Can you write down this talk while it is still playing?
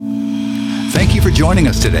Thank you for joining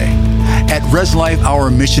us today. At Res Life,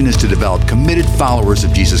 our mission is to develop committed followers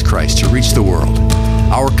of Jesus Christ to reach the world.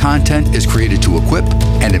 Our content is created to equip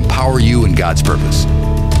and empower you in God's purpose.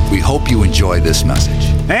 We hope you enjoy this message.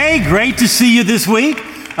 Hey, great to see you this week.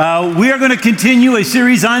 We are going to continue a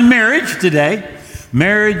series on marriage today.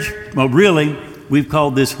 Marriage, well, really, we've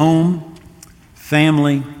called this Home,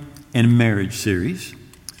 Family, and Marriage series.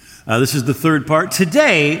 This is the third part.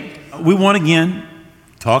 Today, we want to again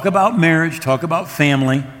talk about marriage, talk about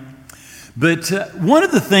family. But one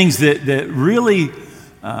of the things that really,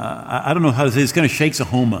 I don't know how to say, this kind of shakes a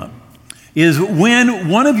home up, is when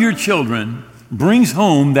one of your children brings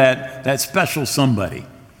home that special somebody.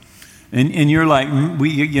 And you're like,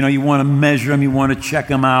 you want to measure them, you want to check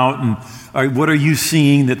them out, and what are you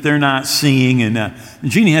seeing that they're not seeing? And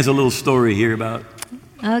Jeannie has a little story here about.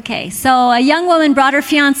 Okay, so a young woman brought her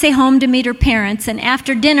fiancé home to meet her parents, and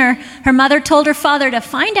after dinner, her mother told her father to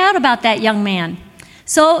find out about that young man.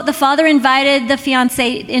 So the father invited the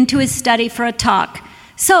fiancé into his study for a talk.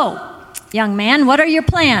 So, young man, what are your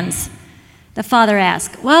plans? The father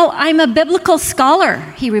asked. Well, I'm a biblical scholar,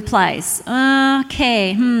 he replies.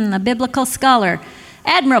 Okay, a biblical scholar.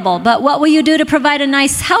 Admirable, but what will you do to provide a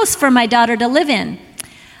nice house for my daughter to live in?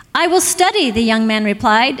 I will study, the young man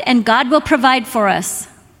replied, and God will provide for us.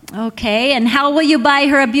 Okay, and how will you buy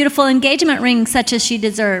her a beautiful engagement ring such as she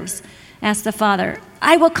deserves? Asked the father.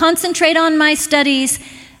 I will concentrate on my studies,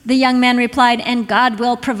 the young man replied, and God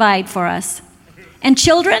will provide for us. And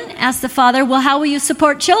children? Asked the father. Well, how will you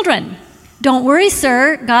support children? Don't worry,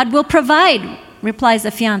 sir, God will provide, replies the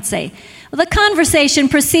fiancé. Well, the conversation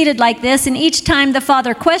proceeded like this, and each time the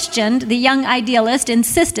father questioned, the young idealist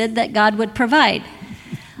insisted that God would provide.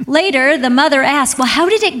 Later, the mother asked, well, how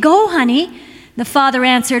did it go, honey? The father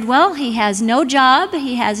answered, well, he has no job,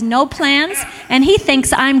 he has no plans, and he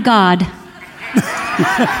thinks I'm God.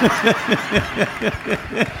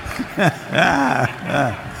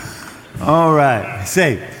 All right.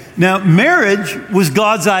 Now, marriage was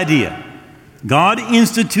God's idea. God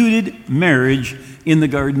instituted marriage in the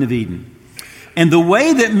Garden of Eden. And the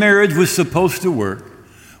way that marriage was supposed to work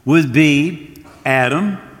would be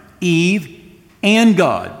Adam, Eve, and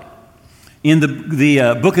God. In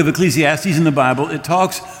the book of Ecclesiastes in the Bible, it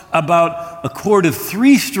talks about a cord of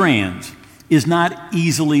 3 strands is not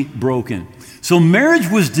easily broken. So marriage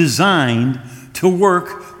was designed to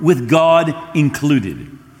work with God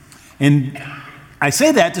included. And I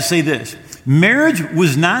say that to say this. Marriage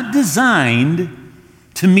was not designed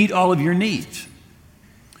to meet all of your needs.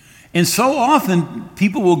 And so often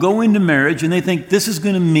people will go into marriage and they think this is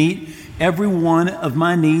going to meet every one of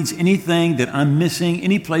my needs, anything that I'm missing,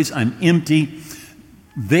 any place I'm empty,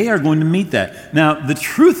 they are going to meet that. Now, the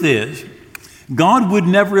truth is, God would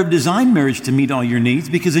never have designed marriage to meet all your needs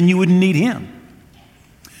because then you wouldn't need Him.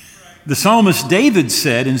 The psalmist David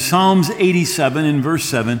said in Psalms 87 in verse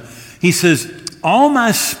 7, he says, all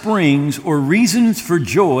my springs or reasons for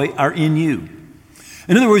joy are in you.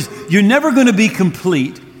 In other words, you're never going to be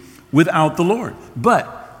complete without the Lord.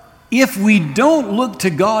 But if we don't look to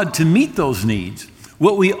God to meet those needs,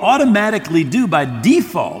 what we automatically do by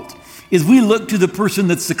default is we look to the person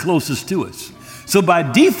that's the closest to us. So by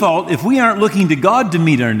default, if we aren't looking to God to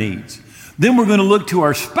meet our needs, then we're going to look to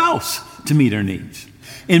our spouse to meet our needs.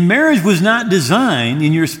 And marriage was not designed,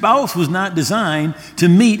 and your spouse was not designed to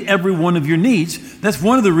meet every one of your needs. That's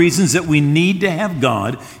one of the reasons that we need to have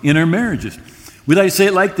God in our marriages. We like to say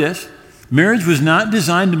it like this. Marriage was not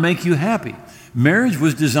designed to make you happy. Marriage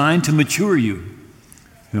was designed to mature you.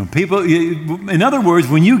 In other words,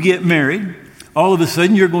 when you get married, all of a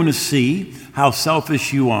sudden you're going to see how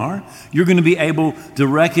selfish you are. You're going to be able to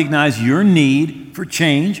recognize your need for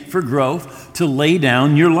change, for growth, to lay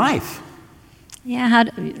down your life. Yeah,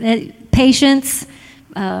 patience,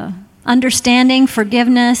 understanding,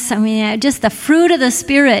 forgiveness. I mean, just the fruit of the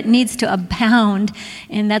Spirit needs to abound,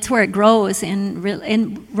 and that's where it grows in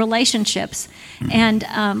relationships. And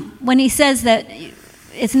when he says that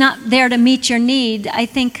it's not there to meet your need, I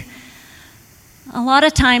think a lot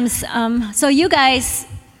of times, so you guys,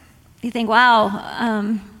 you think,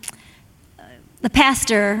 wow, the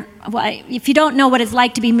pastor, if you don't know what it's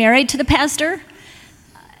like to be married to the pastor,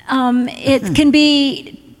 it can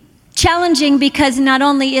be challenging because not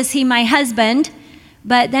only is he my husband,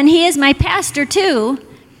 but then he is my pastor too.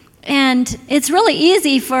 And it's really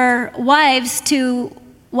easy for wives to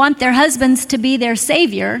want their husbands to be their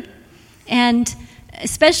savior. And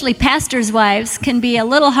especially pastors' wives can be a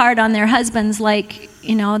little hard on their husbands, like,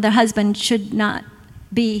 their husband should not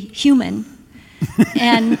be human.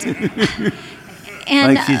 And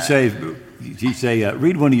like she'd say, She'd say,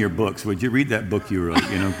 read one of your books. Would you read that book you wrote?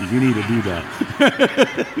 Because you need to do that.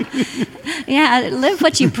 Yeah, live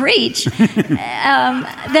what you preach.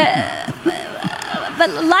 But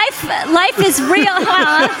life is real,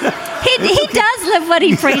 huh? He does live what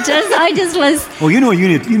he preaches. I just was. Well, you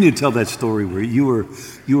need to tell that story where you were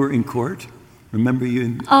in court. Remember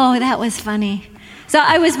you? Oh, that was funny. So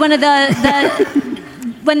I was one of the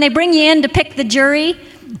when they bring you in to pick the jury,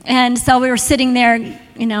 and so we were sitting there,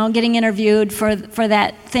 getting interviewed for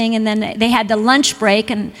that thing, and then they had the lunch break,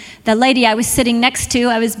 and the lady I was sitting next to,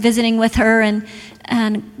 I was visiting with her, and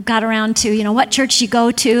got around to, what church you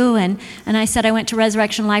go to, and I said I went to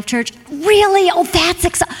Resurrection Life Church. Really? Oh, that's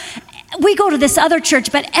exciting. We go to this other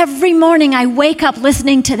church, but every morning I wake up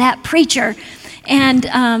listening to that preacher, and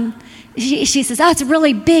she says, oh, it's a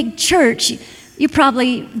really big church. You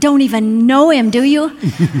probably don't even know him, do you? And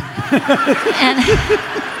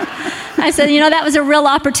I said, that was a real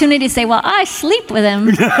opportunity to say, well, I sleep with him.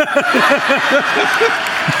 But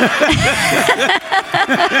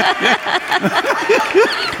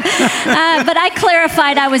I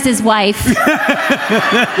clarified I was his wife. Yeah,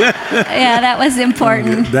 that was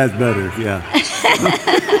important. That's better, yeah.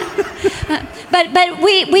 But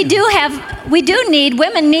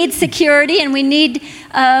women need security, and we need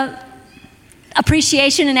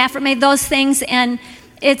appreciation and affirmation, those things, and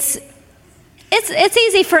it's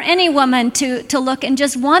easy for any woman to look and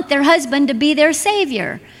just want their husband to be their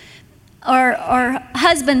savior, or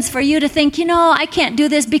husbands, for you to think, I can't do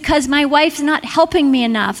this because my wife's not helping me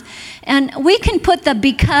enough. And we can put the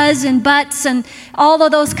because and buts and all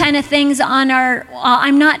of those kind of things on our,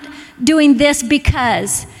 I'm not doing this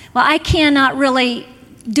because, well, I cannot really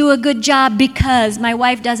do a good job because my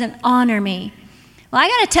wife doesn't honor me. Well, I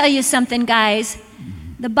got to tell you something, guys.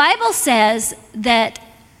 The Bible says that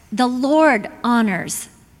the Lord honors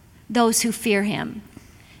those who fear him.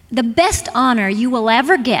 The best honor you will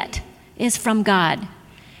ever get is from God.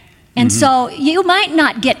 And so you might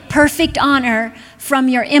not get perfect honor from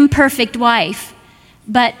your imperfect wife,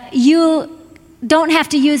 but you don't have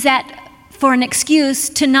to use that for an excuse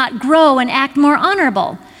to not grow and act more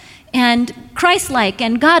honorable and Christ-like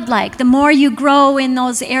and God-like. The more you grow in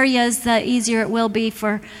those areas, the easier it will be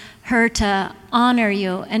for her to honor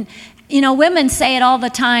you. And women say it all the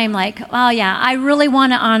time, like, oh yeah, I really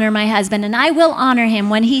want to honor my husband, and I will honor him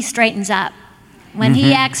when he straightens up. When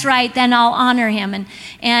he acts right, then I'll honor him.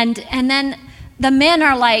 And then the men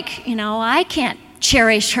are like, I can't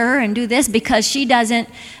cherish her and do this because she doesn't.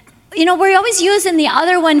 We're always using the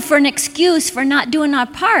other one for an excuse for not doing our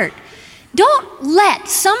part. Don't let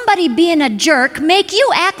somebody being a jerk make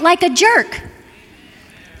you act like a jerk.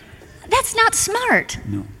 That's not smart.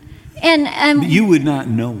 No. And you would not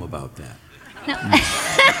know about that. No.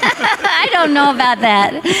 I don't know about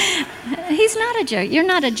that. He's not a jerk. You're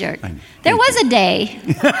not a jerk. There was a day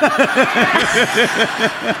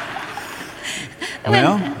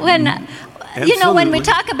when we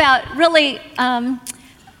talk about really,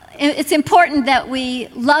 it's important that we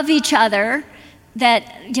love each other. That,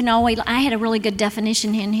 I had a really good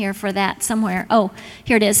definition in here for that somewhere. Oh,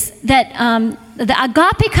 here it is. That the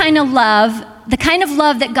agape kind of love, the kind of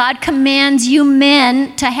love that God commands you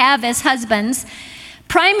men to have as husbands,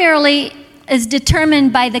 primarily is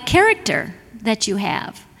determined by the character that you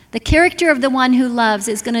have. The character of the one who loves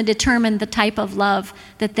is going to determine the type of love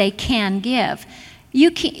that they can give.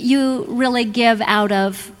 You really give out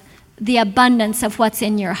of the abundance of what's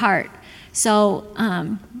in your heart. So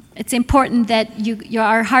it's important that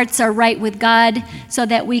our hearts are right with God so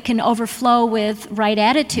that we can overflow with right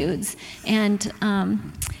attitudes. And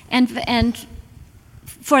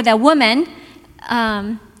for the woman,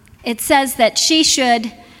 it says that she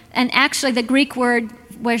should, and actually the Greek word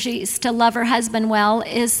where she's to love her husband well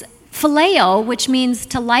is phileo, which means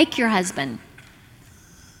to like your husband.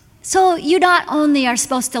 So you not only are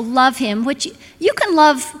supposed to love him, which you can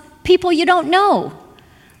love people you don't know.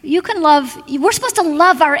 We're supposed to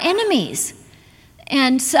love our enemies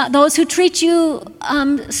and those who treat you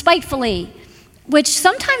spitefully, which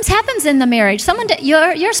sometimes happens in the marriage.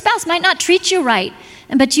 Your spouse might not treat you right,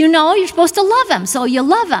 but you're supposed to love them, so you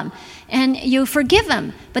love them and you forgive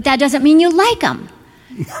them, but that doesn't mean you like them.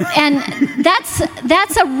 And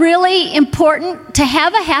that's a really important, to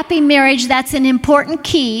have a happy marriage, that's an important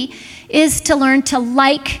key, is to learn to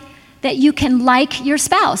like, that you can like your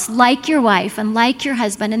spouse, like your wife, and like your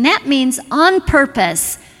husband. And that means on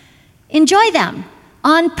purpose. Enjoy them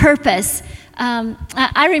on purpose.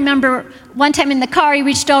 I remember one time in the car, he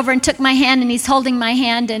reached over and took my hand, and he's holding my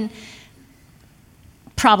hand, and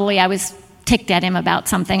probably I was ticked at him about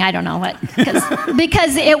something, I don't know what,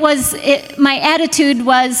 because my attitude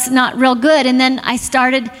was not real good. And then I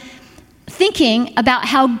started thinking about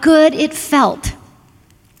how good it felt.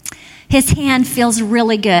 His hand feels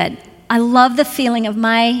really good. I love the feeling of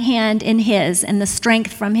my hand in his and the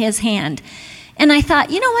strength from his hand. And I thought,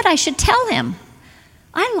 you know what? I should tell him.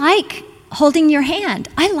 I like holding your hand.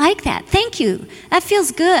 I like that. Thank you. That feels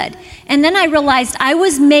good. And then I realized I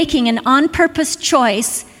was making an on-purpose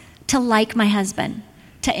choice to like my husband,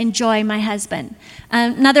 to enjoy my husband.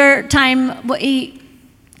 Another time,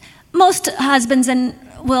 most husbands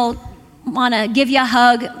will want to give you a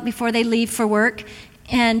hug before they leave for work.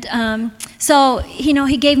 And so,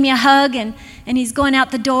 he gave me a hug, and he's going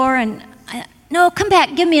out the door, and no, come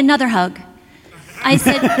back, give me another hug. I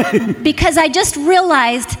said, because I just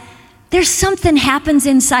realized there's something happens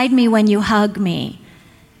inside me when you hug me.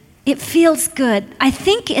 It feels good. I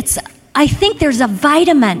think there's a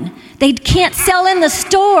vitamin they can't sell in the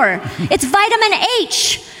store. It's vitamin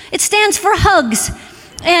H. It stands for hugs.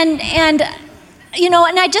 And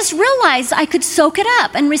I just realized I could soak it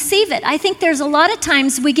up and receive it. I think there's a lot of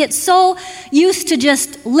times we get so used to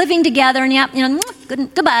just living together and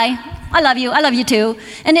goodbye. I love you too.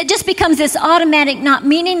 And it just becomes this automatic not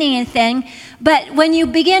meaning anything. But when you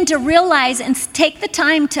begin to realize and take the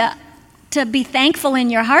time to be thankful in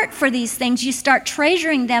your heart for these things, you start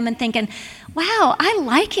treasuring them and thinking, wow, I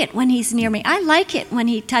like it when he's near me. I like it when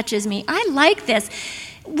he touches me. I like this.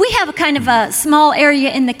 We have a kind of a small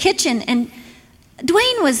area in the kitchen, and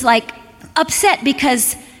Dwayne was like upset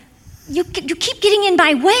because you keep getting in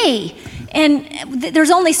my way. And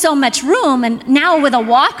there's only so much room, and now with a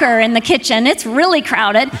walker in the kitchen, it's really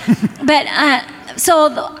crowded. But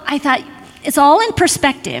so I thought, it's all in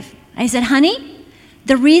perspective. I said, honey,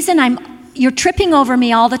 the reason you're tripping over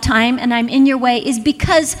me all the time and I'm in your way is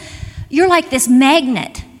because you're like this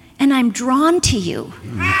magnet, and I'm drawn to you.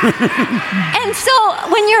 And so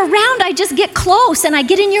when you're around, I just get close, and I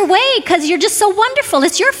get in your way because you're just so wonderful.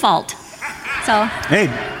 It's your fault. So. Hey,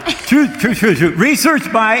 true.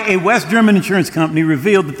 Research by a West German insurance company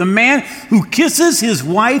revealed that the man who kisses his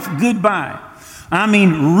wife goodbye,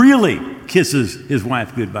 really kisses his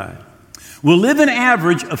wife goodbye, will live an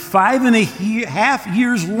average of 5.5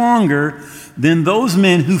 years longer than those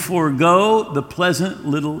men who forego the pleasant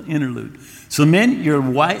little interlude. So men,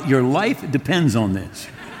 your life depends on this.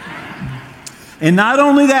 And not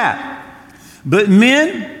only that, but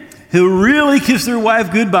men who really kiss their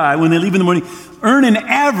wife goodbye when they leave in the morning earn an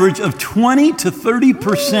average of 20 to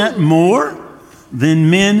 30% more than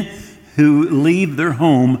men who leave their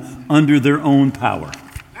home under their own power.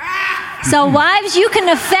 So wives, you can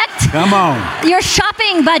affect your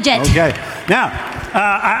shopping budget. Okay. Now,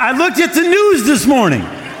 I looked at the news this morning.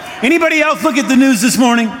 Anybody else look at the news this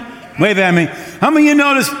morning? Wave at me. How many of you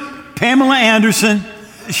noticed Pamela Anderson?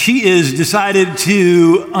 She is decided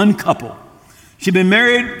to uncouple. She'd been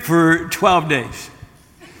married for 12 days.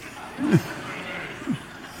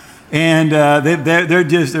 And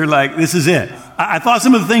they're like, this is it. I thought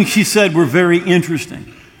some of the things she said were very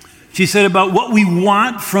interesting. She said about what we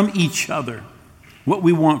want from each other. What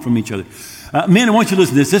we want from each other. Men, I want you to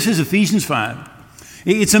listen to this. This is Ephesians 5.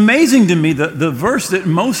 It's amazing to me that the verse that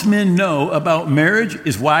most men know about marriage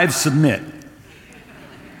is wives submit.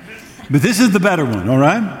 But this is the better one, all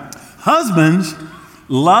right? Husbands,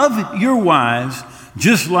 love your wives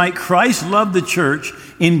just like Christ loved the church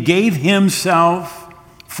and gave himself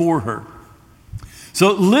for her.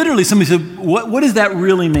 So literally, somebody said, what does that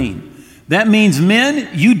really mean? That means, men,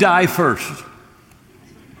 you die first.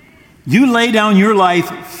 You lay down your life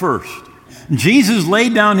first. Jesus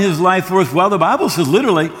laid down his life for us. Well, the Bible says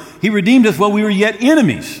literally, he redeemed us while we were yet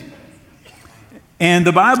enemies. And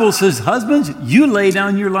the Bible says, husbands, you lay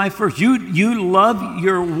down your life first. You love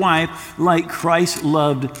your wife like Christ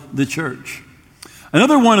loved the church.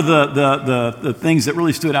 Another one of the things that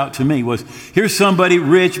really stood out to me was, here's somebody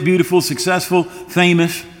rich, beautiful, successful,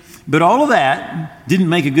 famous, but all of that didn't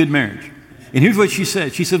make a good marriage. And here's what she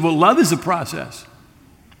said. She said, well, love is a process.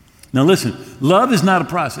 Now listen, love is not a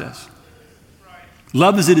process.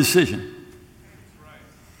 Love is a decision.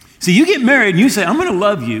 See, you get married and you say, I'm going to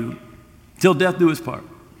love you till death do us part.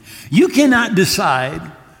 You cannot decide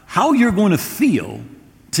how you're going to feel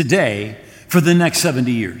today for the next 70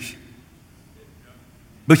 years.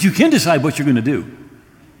 But you can decide what you're going to do.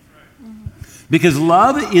 Because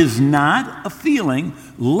love is not a feeling.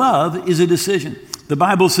 Love is a decision. The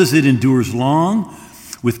Bible says it endures long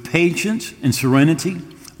with patience and serenity.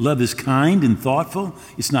 Love is kind and thoughtful.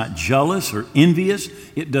 It's not jealous or envious.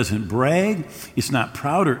 It doesn't brag. It's not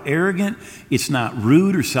proud or arrogant. It's not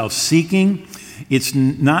rude or self-seeking. It's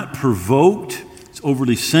not provoked. It's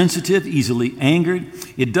overly sensitive, easily angered.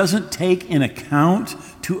 It doesn't take in account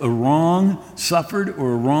to a wrong suffered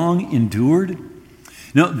or a wrong endured.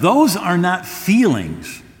 Now, those are not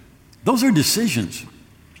feelings. Those are decisions.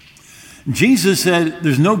 Jesus said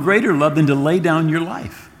there's no greater love than to lay down your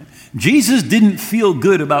life. Jesus didn't feel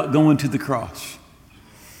good about going to the cross.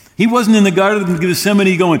 He wasn't in the Garden of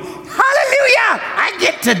Gethsemane going, hallelujah, I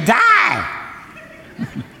get to die.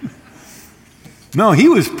 No, he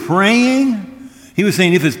was praying. He was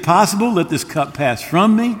saying, if it's possible, let this cup pass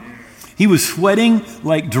from me. He was sweating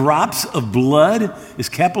like drops of blood. His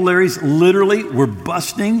capillaries literally were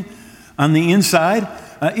busting on the inside.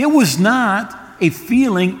 It was not a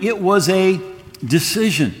feeling, it was a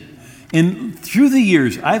decision. And through the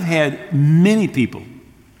years, I've had many people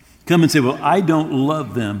come and say, well, I don't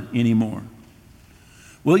love them anymore.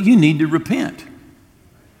 Well, you need to repent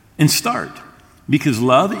and start, because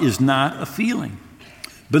love is not a feeling.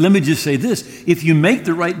 But let me just say this, if you make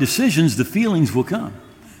the right decisions, the feelings will come.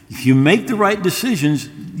 If you make the right decisions,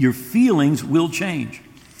 your feelings will change.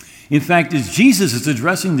 In fact, as Jesus is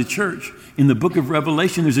addressing the church in the book of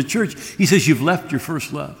Revelation, there's a church, he says, you've left your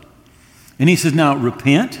first love. And he says, now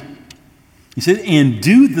repent. He said, and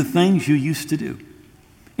do the things you used to do.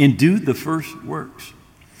 And do the first works.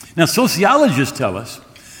 Now, sociologists tell us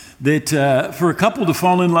that for a couple to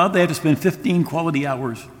fall in love, they have to spend 15 quality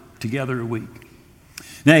hours together a week.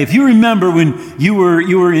 Now, if you remember when you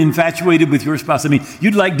were infatuated with your spouse, I mean,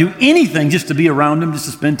 you'd like do anything just to be around them, just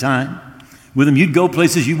to spend time with them. You'd go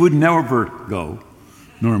places you would never go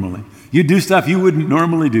normally. You'd do stuff you wouldn't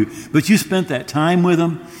normally do, but you spent that time with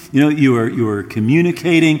them. You know, you were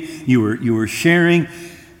communicating, you were sharing,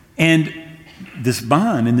 and this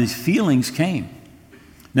bond and these feelings came.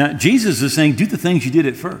 Now, Jesus is saying, do the things you did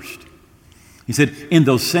at first. He said, and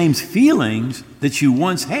those same feelings that you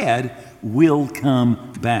once had will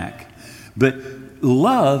come back. But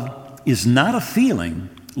love is not a feeling.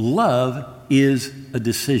 Love is a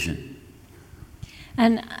decision.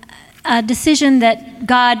 And a decision that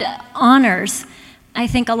God honors. I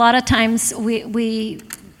think a lot of times we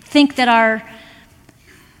think that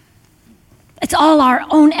it's all our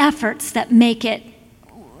own efforts that make it,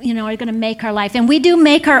 are going to make our life. And we do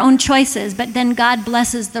make our own choices, but then God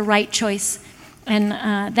blesses the right choice. And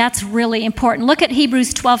that's really important. Look at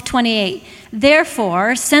Hebrews 12:28.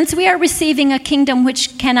 Therefore, since we are receiving a kingdom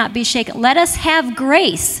which cannot be shaken, let us have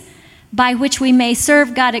grace by which we may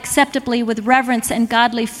serve God acceptably with reverence and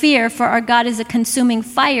godly fear, for our God is a consuming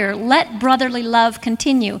fire. Let brotherly love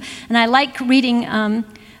continue. And I like reading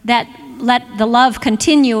that, let the love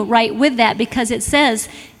continue right with that, because it says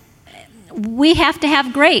we have to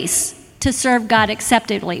have grace to serve God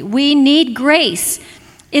acceptably. We need grace.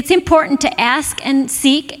 It's important to ask and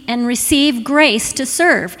seek and receive grace to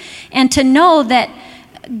serve, and to know that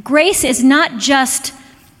grace is not just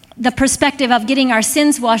the perspective of getting our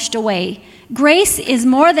sins washed away. Grace is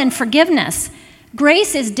more than forgiveness.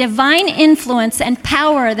 Grace is divine influence and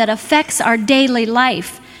power that affects our daily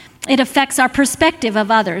life. It affects our perspective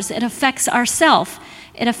of others. It affects ourselves.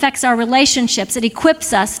 It affects our relationships. It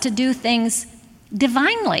equips us to do things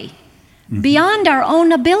divinely, beyond our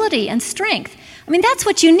own ability and strength. I mean, that's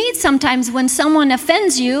what you need sometimes when someone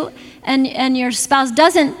offends you and your spouse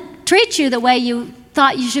doesn't treat you the way you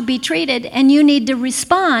thought you should be treated, and you need to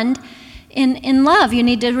respond in love. You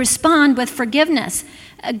need to respond with forgiveness.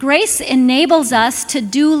 Grace enables us to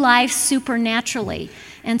do life supernaturally.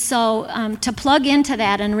 And so to plug into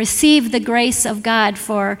that and receive the grace of God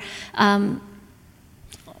for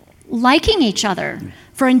liking each other,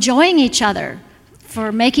 for enjoying each other,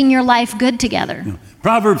 for making your life good together.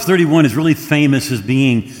 Proverbs 31 is really famous as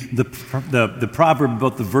being the proverb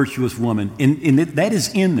about the virtuous woman, and that is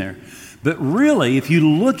in there. But really, if you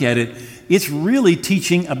look at it, it's really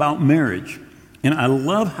teaching about marriage. And I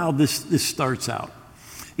love how this starts out.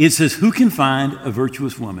 It says, who can find a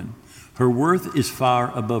virtuous woman? Her worth is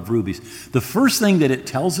far above rubies. The first thing that it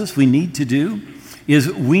tells us we need to do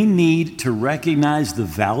is we need to recognize the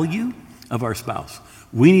value of our spouse.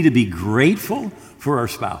 We need to be grateful for our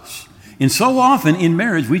spouse. And so often in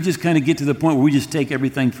marriage, we just kind of get to the point where we just take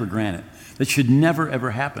everything for granted. That should never,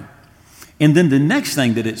 ever happen. And then the next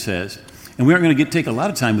thing that it says, and we aren't going to take a lot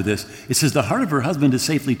of time with this, it says the heart of her husband to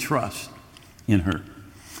safely trust in her.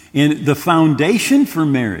 And the foundation for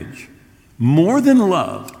marriage, more than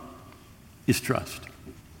love, is trust.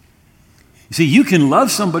 You see, you can love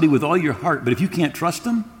somebody with all your heart, but if you can't trust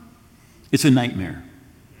them, it's a nightmare.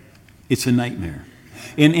 It's a nightmare.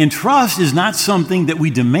 And trust is not something that we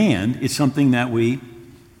demand, it's something that we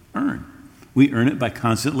earn. We earn it by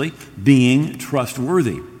constantly being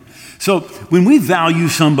trustworthy. So when we value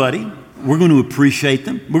somebody, we're going to appreciate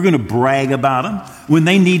them. We're going to brag about them. When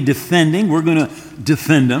they need defending, we're going to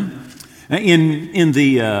defend them. In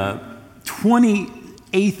the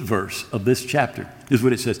 28th verse of this chapter, This is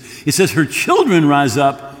what it says. It says, her children rise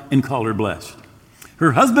up and call her blessed.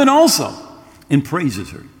 Her husband also, and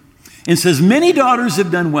praises her. And says, many daughters have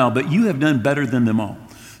done well, but you have done better than them all.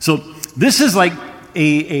 So this is like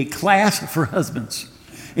a class for husbands.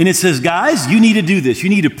 And it says, guys, you need to do this. You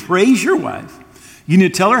need to praise your wife. You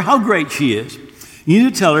need to tell her how great she is. You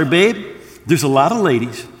need to tell her, babe, there's a lot of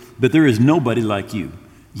ladies, but there is nobody like you.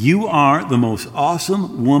 You are the most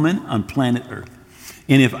awesome woman on planet Earth.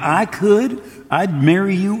 And if I could, I'd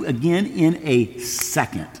marry you again in a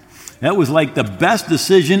second. That was like the best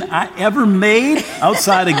decision I ever made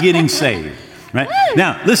outside of getting saved. Right?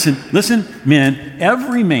 Now, listen, men,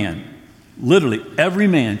 every man, literally every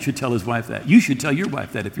man should tell his wife that. You should tell your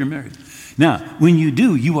wife that if you're married. Now, when you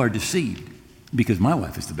do, you are deceived because my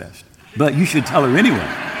wife is the best. But you should tell her anyway.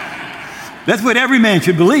 That's what every man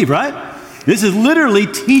should believe, right? This is literally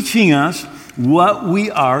teaching us what we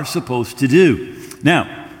are supposed to do.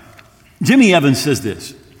 Now, Jimmy Evans says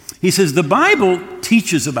this. He says, the Bible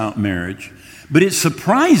teaches about marriage, but it's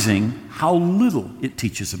surprising how little it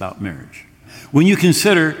teaches about marriage. When you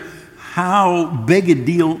consider how big a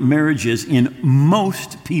deal marriage is in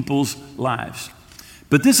most people's lives.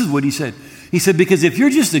 But this is what he said. He said, because if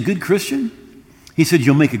you're just a good Christian, he said,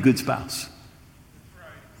 you'll make a good spouse.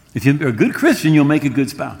 If you're a good Christian, you'll make a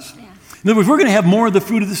good spouse. Yeah. In other words, we're going to have more of the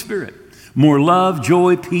fruit of the Spirit. More love,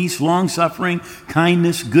 joy, peace, long-suffering,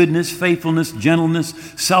 kindness, goodness, faithfulness, gentleness,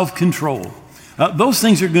 self-control. Those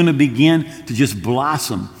things are going to begin to just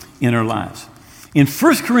blossom in our lives. In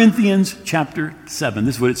 1 Corinthians chapter 7,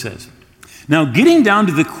 this is what it says. Now, getting down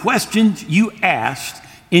to the questions you asked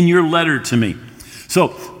in your letter to me. So,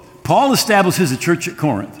 Paul establishes a church at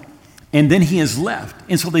Corinth, and then he has left.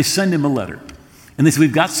 And so they send him a letter. And they say,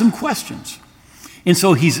 we've got some questions. And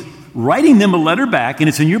so he's writing them a letter back, and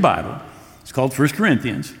it's in your Bible. It's called 1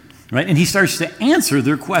 Corinthians, right? And he starts to answer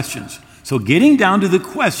their questions. So getting down to the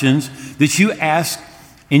questions that you asked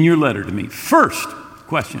in your letter to me. First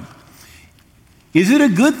question, is it a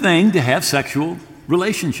good thing to have sexual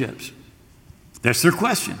relationships? That's their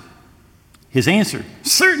question. His answer,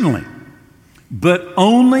 certainly, but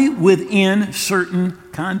only within certain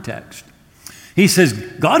context. He says,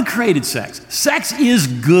 God created sex. Sex is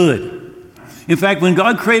good. In fact, when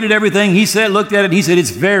God created everything, he said, looked at it, he said, it's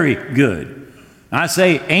very good. I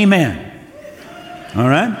say, amen. All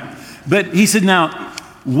right? But he said, now,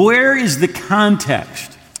 where is the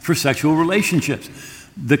context for sexual relationships?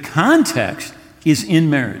 The context is in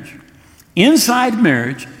marriage. Inside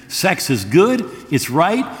marriage, sex is good, it's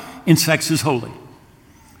right, and sex is holy.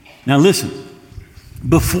 Now listen,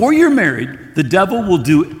 before you're married, the devil will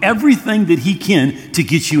do everything that he can to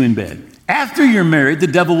get you in bed. After you're married, the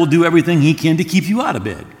devil will do everything he can to keep you out of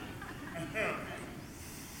bed.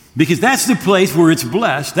 Because that's the place where it's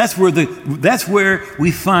blessed. That's where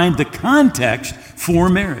we find the context for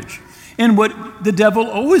marriage. And what the devil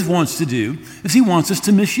always wants to do is he wants us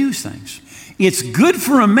to misuse things. It's good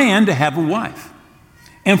for a man to have a wife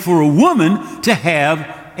and for a woman to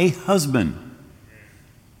have a husband.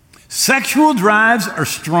 Sexual drives are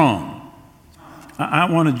strong.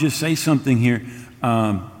 I want to just say something here.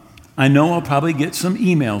 I know I'll probably get some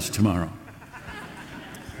emails tomorrow.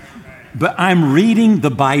 But I'm reading the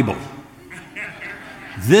Bible.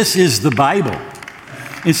 This is the Bible.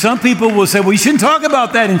 And some people will say, well, you shouldn't talk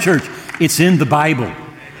about that in church. It's in the Bible.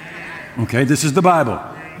 Okay, this is the Bible.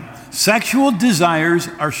 Sexual desires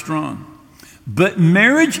are strong. But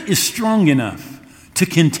marriage is strong enough to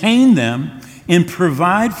contain them and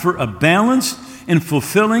provide for a balanced and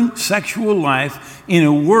fulfilling sexual life in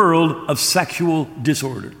a world of sexual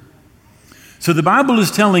disorder. So the Bible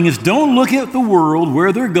is telling us, don't look at the world,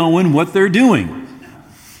 where they're going, what they're doing.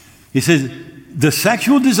 He says, the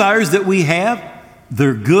sexual desires that we have,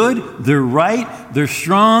 they're good, they're right, they're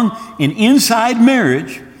strong, and inside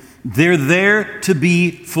marriage, they're there to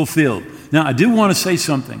be fulfilled. Now, I do want to say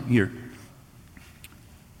something here.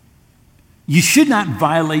 You should not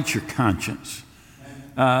violate your conscience.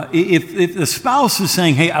 If the spouse is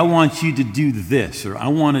saying, hey, I want you to do this, or I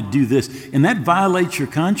want to do this, and that violates your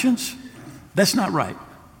conscience, that's not right.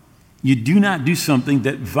 You do not do something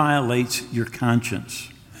that violates your conscience.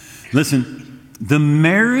 Listen, the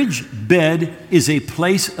marriage bed is a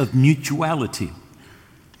place of mutuality.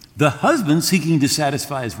 The husband seeking to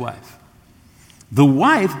satisfy his wife. The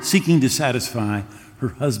wife seeking to satisfy her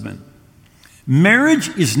husband. Marriage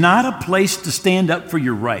is not a place to stand up for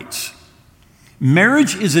your rights.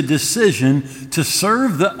 Marriage is a decision to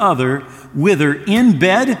serve the other, whether in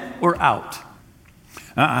bed or out.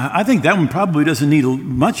 I think that one probably doesn't need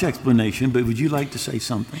much explanation, but would you like to say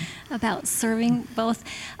something? About serving both.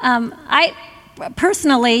 I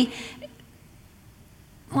personally,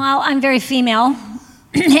 well, I'm very female,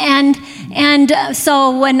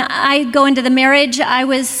 So when I go into the marriage, I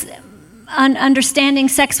was understanding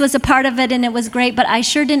sex was a part of it, and it was great, but I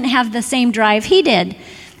sure didn't have the same drive he did.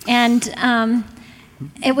 And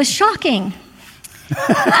it was shocking.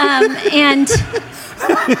 And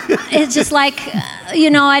it's just like,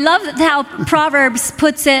 I love how Proverbs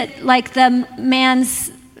puts it, like the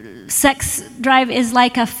man's sex drive is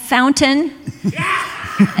like a fountain.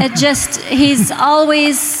 He's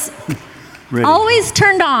always ready. Always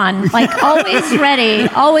turned on, like always ready,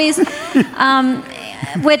 always,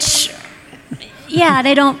 which,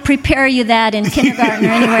 they don't prepare you that in kindergarten or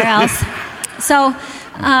anywhere else. So,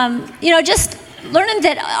 just learning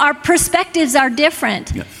that our perspectives are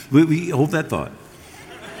different. Yeah. We hold that thought.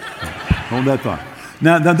 Hold that thought.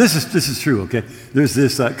 Now this is true, okay? There's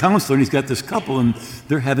this counselor, and he's got this couple, and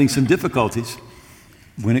they're having some difficulties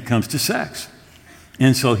when it comes to sex.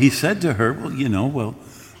 And so he said to her,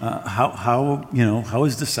 how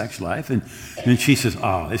is the sex life? And she says,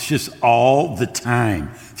 it's just all the time,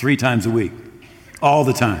 3 times a week, all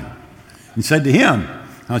the time. And said to him,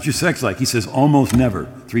 how's your sex like? He says, almost never,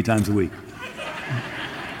 3 times a week.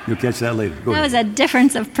 You'll catch that later. Go ahead. Was a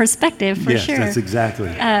difference of perspective for yes, sure. Yes, that's exactly.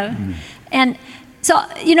 And so,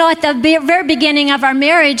 at the very beginning of our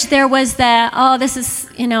marriage, there was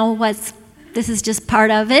this is just part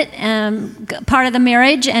of it, part of the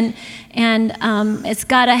marriage, and it's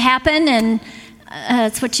got to happen, and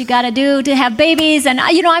it's what you got to do to have babies. And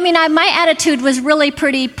my attitude was really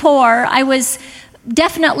pretty poor. I was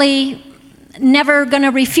definitely never going to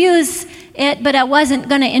refuse it, but I wasn't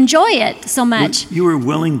going to enjoy it so much. You were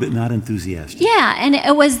willing but not enthusiastic. Yeah, and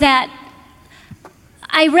it was that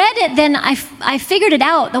I read it, then I figured it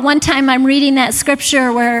out. The one time I'm reading that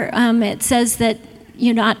scripture where it says that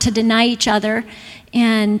you're not to deny each other,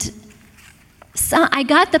 and so I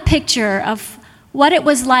got the picture of what it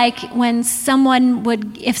was like when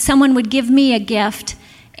if someone would give me a gift,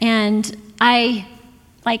 and I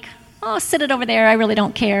sit it over there, I really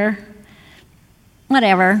don't care.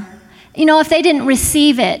 Whatever. If they didn't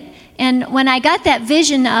receive it. And when I got that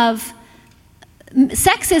vision of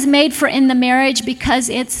sex is made for in the marriage because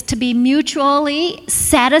it's to be mutually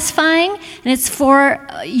satisfying and it's for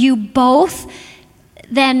you both,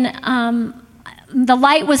 then the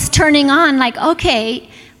light was turning on, like, okay,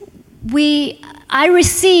 he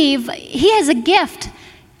has a gift.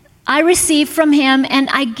 I receive from him and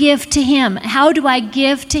I give to him. How do I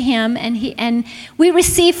give to him? And we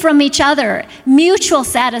receive from each other, mutual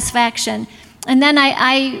satisfaction. And then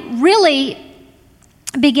I really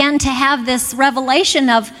began to have this revelation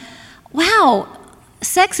of, wow,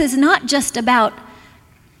 sex is not just about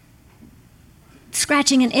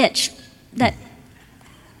scratching an itch that,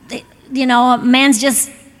 a man's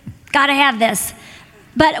just got to have this.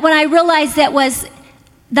 But when I realized that was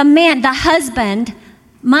the husband,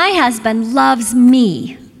 my husband loves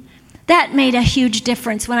me. That made a huge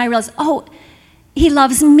difference when I realized, he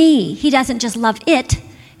loves me. He doesn't just love it.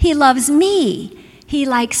 He loves me. He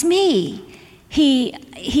likes me. He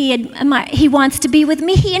wants to be with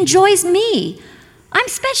me. He enjoys me. I'm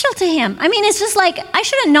special to him. It's just like, I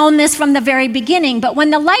should have known this from the very beginning, but when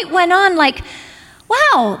the light went on, like,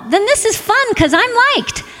 wow, then this is fun because I'm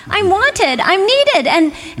liked, I'm wanted, I'm needed.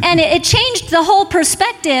 And it changed the whole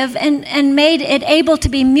perspective and made it able to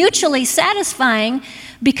be mutually satisfying,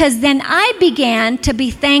 because then I began to be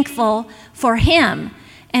thankful for him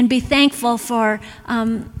and be thankful for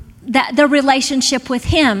the relationship with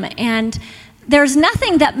him. And there's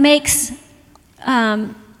nothing that makes,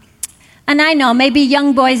 and I know maybe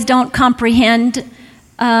young boys don't comprehend,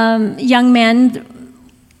 young men,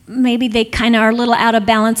 maybe they kind of are a little out of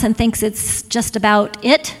balance and thinks it's just about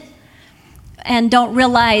it, and don't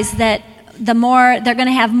realize that they're going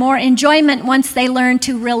to have more enjoyment once they learn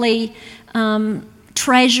to really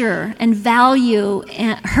treasure and value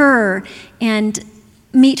her and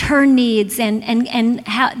meet her needs, and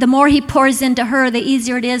how, the more he pours into her, the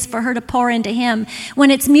easier it is for her to pour into him.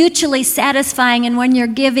 When it's mutually satisfying, and when you're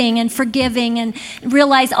giving and forgiving and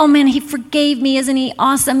realize, oh man, he forgave me, isn't he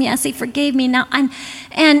awesome? Yes, he forgave me. Now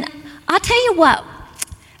and I'll tell you what,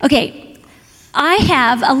 okay, I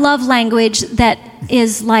have a love language that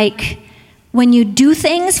is like when you do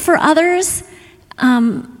things for others,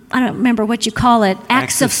 I don't remember what you call it,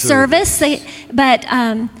 acts of service.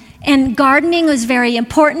 And gardening was very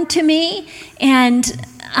important to me. And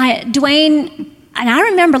Dwayne, and I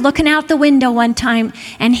remember looking out the window one time,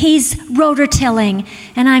 and he's rototilling,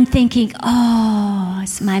 and I'm thinking, oh,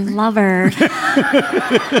 it's my lover. It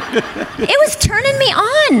was turning me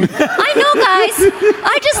on. I know, guys.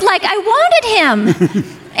 I wanted him.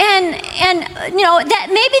 And that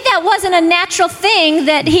maybe that wasn't a natural thing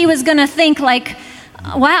that he was going to think like,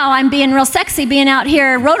 wow, I'm being real sexy being out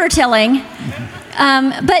here rotor-tilling.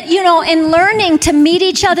 But, in learning to meet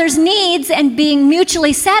each other's needs and being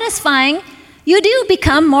mutually satisfying, you do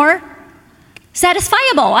become more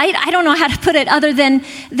satisfiable. I don't know how to put it other than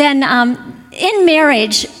in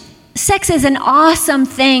marriage, sex is an awesome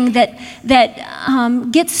thing that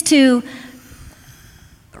gets to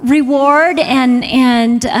reward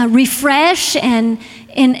and refresh and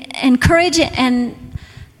encourage and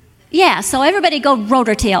so everybody go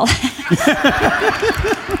rotor-tail.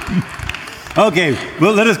 Okay,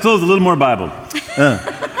 well, let us close a little more Bible.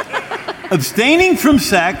 Abstaining from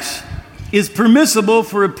sex is permissible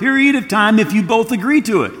for a period of time if you both agree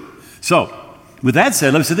to it. So, with that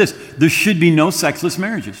said, let's say this. There should be no sexless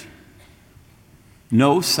marriages.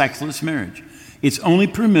 No sexless marriage. It's only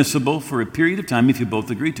permissible for a period of time if you both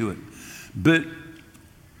agree to it. But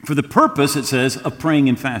for the purpose, it says, of praying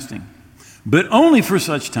and fasting. But only for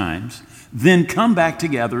such times, then come back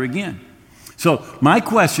together again. So my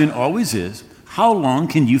question always is, how long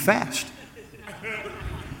can you fast?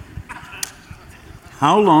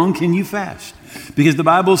 How long can you fast? Because the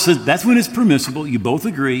Bible says that's when it's permissible. You both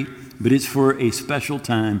agree, but it's for a special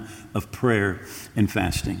time of prayer and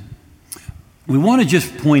fasting. We want to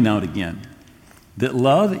just point out again that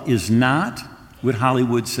love is not what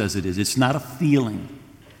Hollywood says it is. It's not a feeling.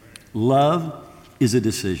 Love is a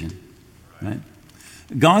decision, right?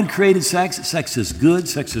 God created sex. Sex is good.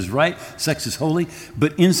 Sex is right. Sex is holy.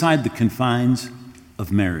 But inside the confines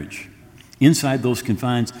of marriage, inside those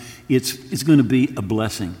confines, it's going to be a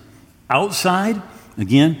blessing. Outside,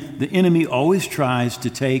 again, the enemy always tries to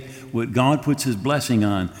take what God puts his blessing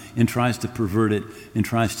on and tries to pervert it and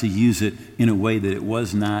tries to use it in a way that it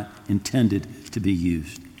was not intended to be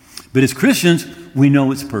used. But as Christians, we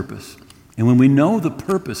know its purpose. And when we know the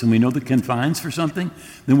purpose and we know the confines for something,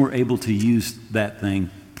 then we're able to use that thing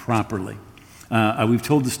properly. We've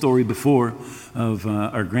told the story before of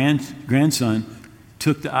our grandson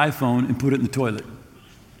took the iPhone and put it in the toilet.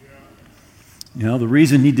 The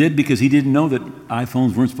reason he did, because he didn't know that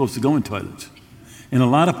iPhones weren't supposed to go in toilets. And a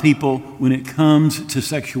lot of people, when it comes to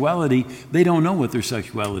sexuality, they don't know what their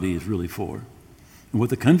sexuality is really for and what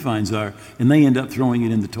the confines are, and they end up throwing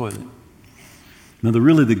it in the toilet. Now,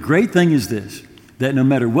 the great thing is this, that no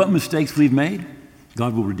matter what mistakes we've made,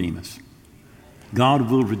 God will redeem us. God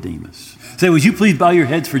will redeem us. Say, would you please bow your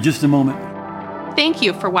heads for just a moment? Thank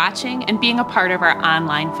you for watching and being a part of our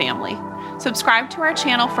online family. Subscribe to our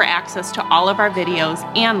channel for access to all of our videos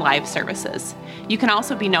and live services. You can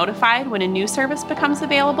also be notified when a new service becomes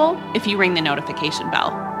available if you ring the notification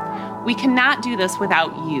bell. We cannot do this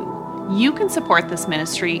without you. You can support this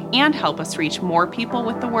ministry and help us reach more people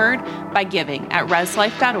with the word by giving at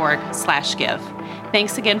reslife.org/give.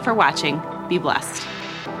 Thanks again for watching. Be blessed.